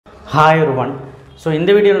Hi everyone. So in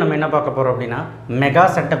the video நம்ம என்ன பார்க்க போறோம் அப்படினா mega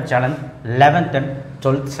centum challenge 11th and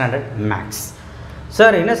 12th standard maths.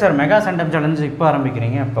 Sir என்ன சார் மெகா சென்டம் சேலஞ்ச் இப்போ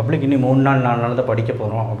ஆரம்பிக்கிறீங்க, பப்ளிக் இன்னும் 3 நாள் 4 நாள் தான் படிக்க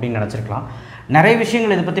போகிறோம் அப்படின்னு நினச்சிருக்கலாம். நிறைய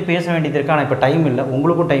விஷயங்கள் இதை பற்றி பேச வேண்டியது இருக்குது. ஆனால் இப்போ டைம் இல்லை,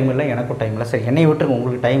 உங்களுக்கும் டைம் இல்லை, எனக்கும் டைம் இல்லை. சரி, என்னை விட்டுருக்கு,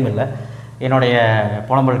 உங்களுக்கு டைம் இல்லை என்னுடைய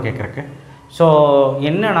புலம்பல் கேட்குறக்கு. ஸோ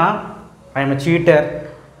என்னன்னா, I am a seater,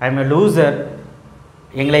 I am a loser,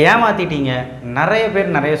 எங்களை ஏமாற்றிட்டீங்க, நிறைய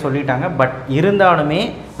பேர் நிறைய சொல்லிட்டாங்க. பட் இருந்தாலுமே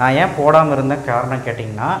நான் ஏன் போடாமல் இருந்த காரணம்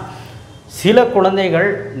கேட்டிங்கன்னா, சில குழந்தைகள்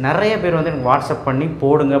நிறைய பேர் வந்து எனக்கு வாட்ஸ்அப் பண்ணி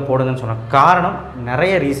போடுங்கன்னு சொன்ன காரணம்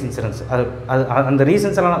நிறைய ரீசன்ஸ் இருந்துச்சு. அந்த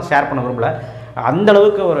ரீசன்ஸ் எல்லாம் நான் ஷேர் பண்ண விரும்பல.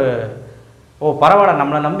 அந்தளவுக்கு ஒரு பரவாயில்ல,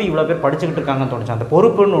 நம்மளை நம்பி இவ்வளோ பேர் படிச்சுக்கிட்டு இருக்காங்கன்னு தோணுச்சு. அந்த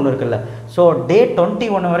பொறுப்புன்னு ஒன்று இருக்குல்ல. ஸோ டே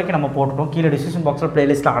 21 வரைக்கும் நம்ம போட்டுட்டோம். கீழே டிஸ்கிரிப்ஷன் பாக்ஸில்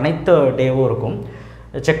ப்ளேலிஸ்ட்டில் அனைத்து டேவும் இருக்கும்,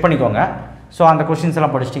 செக் பண்ணிக்கோங்க. ஸோ அந்த கொஷின்ஸ்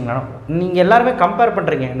எல்லாம் படிச்சிட்டிங்கன்னா நீங்கள் எல்லாருமே கம்பேர்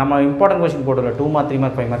பண்ணுறீங்க. நம்ம important question போட்டுல 2 mark 3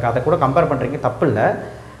 mark 5 mark அதை கூட கம்பேர் பண்ணுறீங்க, தப்பு இல்லை.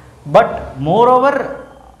 பட் மோரோவர்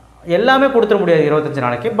எல்லாமே கொடுத்துட முடியாது 25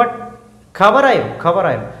 நாளைக்கு. பட் கவர்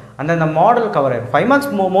ஆயிரும் அந்த மாடல் கவர் ஆயிரும். 5 மார்க்ஸ்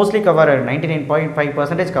மோஸ்ட்லி கவர் ஆயிரும்,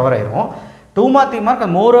 99.5% கவர் ஆயிரும். 2 மார்க் 3 மார்க்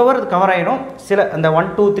மோரோவர் கவர் ஆகிடும். சில அந்த 1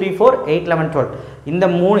 2 3 4 8 11 12 இந்த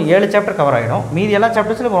 7 சாப்டர் கவர் ஆகிடும். மீதி எல்லா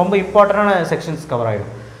சாப்டர்ஸில் ரொம்ப இம்பார்ட்டண்டான செக்ஷன்ஸ் கவர்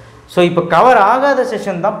ஆகிடும். ஸோ இப்போ கவர் ஆகாத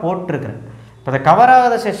செஷன் தான் போட்டிருக்கிறேன். இப்போ அந்த கவர்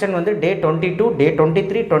ஆகாத செஷன் வந்து டே 22, டே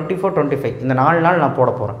 23, 24, 25 இந்த 4 நாள் நான் போட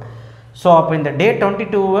போகிறேன். ஸோ அப்போ இந்த டே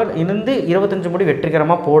 22 இருந்து 25 முடி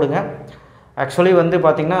வெற்றிகரமாக போடுங்க. ஆக்சுவலி வந்து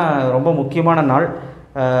பார்த்திங்கன்னா ரொம்ப முக்கியமான நாள்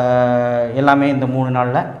எல்லாமே இந்த 3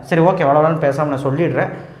 நாளில். சரி, ஓகே, அவ்வளோதான் பேசாமல் நான்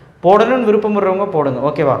சொல்லிடுறேன். போடணும்னு விருப்பப்படுறவங்க போடுங்க,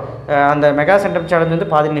 ஓகேவா? அந்த மெகா சென்டம் சேலஞ்ச்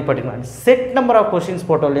வந்து பாதி நிப்பாட்டிக்கலாம். செட் நம்பர் ஆஃப் கொஷின்ஸ்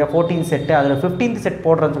போட்டோம் இல்லையா, 14 செட்டு, அதில் 15th செட்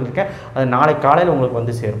போடுறேன்னு சொல்லியிருக்கேன். அது நாளைக்கு காலையில் உங்களுக்கு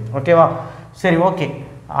வந்து சேரும், ஓகேவா? சரி, ஓகே,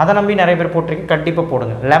 அதை நம்பி நிறைய பேர் போட்டிருக்கீங்க, கண்டிப்பாக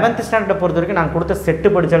போடுங்க. 11th ஸ்டாண்டர்டை பொறுத்த வரைக்கும் நான் கொடுத்த செட்டு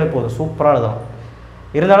படித்தாலே போதும், சூப்பராக எழுதும்.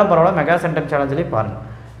 இருந்தாலும் பரவாயில்ல, மெகா சென்டம் சேலஞ்சிலே பாருங்கள்.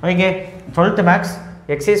 ஓகே, 12th மேக்ஸ்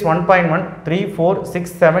எக்ஸைஸ் 1.1 3 4 6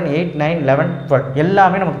 7 8 9 11 12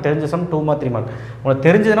 எல்லாமே நமக்கு தெரிஞ்ச சம் 2 மார்க் 3 மார்க். உங்களுக்கு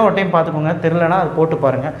தெரிஞ்சதுன்னா ஒரு டைம் பார்த்துக்கோங்க, தெரியலனா அது போட்டு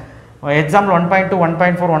பாருங்கள். எக்ஸாம்பிள் 1.2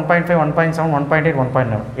 1.4 1.5 1.7 1.8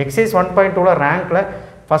 1.9 எக்ஸைஸ் 1.2ல ரேங்க்கில்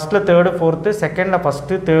ஃபஸ்ட்டில் 3rd 4th, செகண்டில்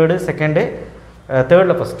first 3rd 2nd,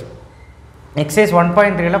 3rd first. Exercise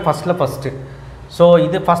 1.3ல ஃபஸ்ட்டில் ஃபஸ்ட்டு. ஸோ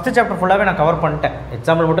இது ஃபஸ்ட்டு சாப்டர் ஃபுல்லாகவே நான் கவர் பண்ணிட்டேன்.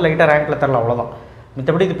 எக்ஸாம்பிள் மட்டும் லைட்டாக ரேங்க்கில் தரல, அவ்வளோதான்.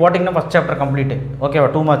 மித்தபடி இது போட்டிங்கன்னா ஃபஸ்ட் சாப்டர் கம்ப்ளீட்டு, ஓகேவா?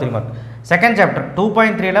 2 மார்க் 3 மார்க். செகண்ட் சாப்டர்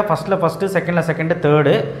 2.3ல ஃபஸ்ட்டில் ஃபஸ்ட்டு, செகண்டில் செகண்டு,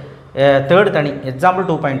 3rd தனி. எக்ஸாம்பிள்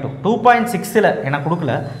 2.2 2.6ல் எனக்கு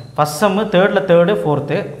கொடுக்கல. ஃபஸ்ட் சம்மு 3rd 3rd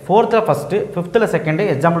 4th first, 5th second.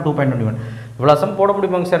 Example 2.21 இவ்வளோ சம் போட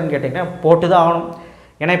முடியுமாங்க சார்னு கேட்டிங்கன்னா போட்டு தான் ஆகணும்.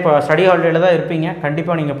 ஏன்னா இப்போ ஸ்டடி ஹாலிடேயில் தான் இருப்பீங்க,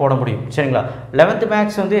 கண்டிப்பாக நீங்கள் போட முடியும், சரிங்களா? 11th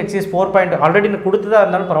மேக்ஸ் வந்து எக்ஸைஸ் 4. ஆல்ரெடி கொடுத்துதான்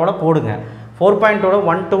இருந்தாலும் பரவாயில்ல, போடுங்க. 4.2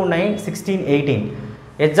 1 2 9 16 18.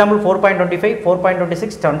 Example 4.25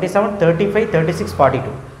 4.26 27 35 36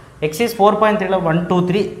 42. Exercise 4.3ல 1 2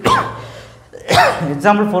 3.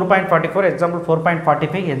 Example 4.44, example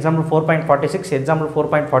 4.45, example 4.46, example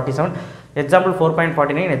 4.47, example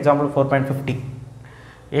 4.49, example 4.50.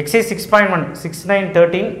 Exercise 6.1 6 9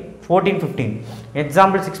 13 14 15.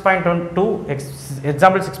 Example 6.2,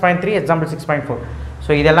 example 6.3, example 6.4.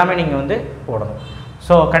 So இதெல்லாமே நீங்கள் வந்து போடணும்.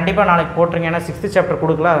 ஸோ கண்டிப்பாக நாளைக்கு போட்டுருங்க. ஏன்னா 6th சாப்டர்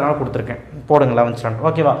கொடுக்கல, அதனால் கொடுத்துருக்கேன். போடுங்க 11th ஸ்டாண்டர்ட்,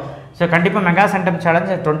 ஓகேவா? ஸோ கண்டிப்பாக மெகா சென்டம்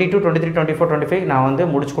சேலஞ்ச் 22 23 24 25 நான் வந்து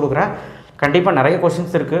முடிச்சு கொடுக்குறேன். கண்டிப்பாக நிறைய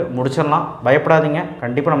கொஷின்ஸ் இருக்குது, முடிச்சிடலாம், பயப்படாதீங்க.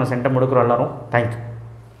 கண்டிப்பாக நம்ம சென்டம் எடுக்கிறோம் எல்லோரும். தேங்க்யூ.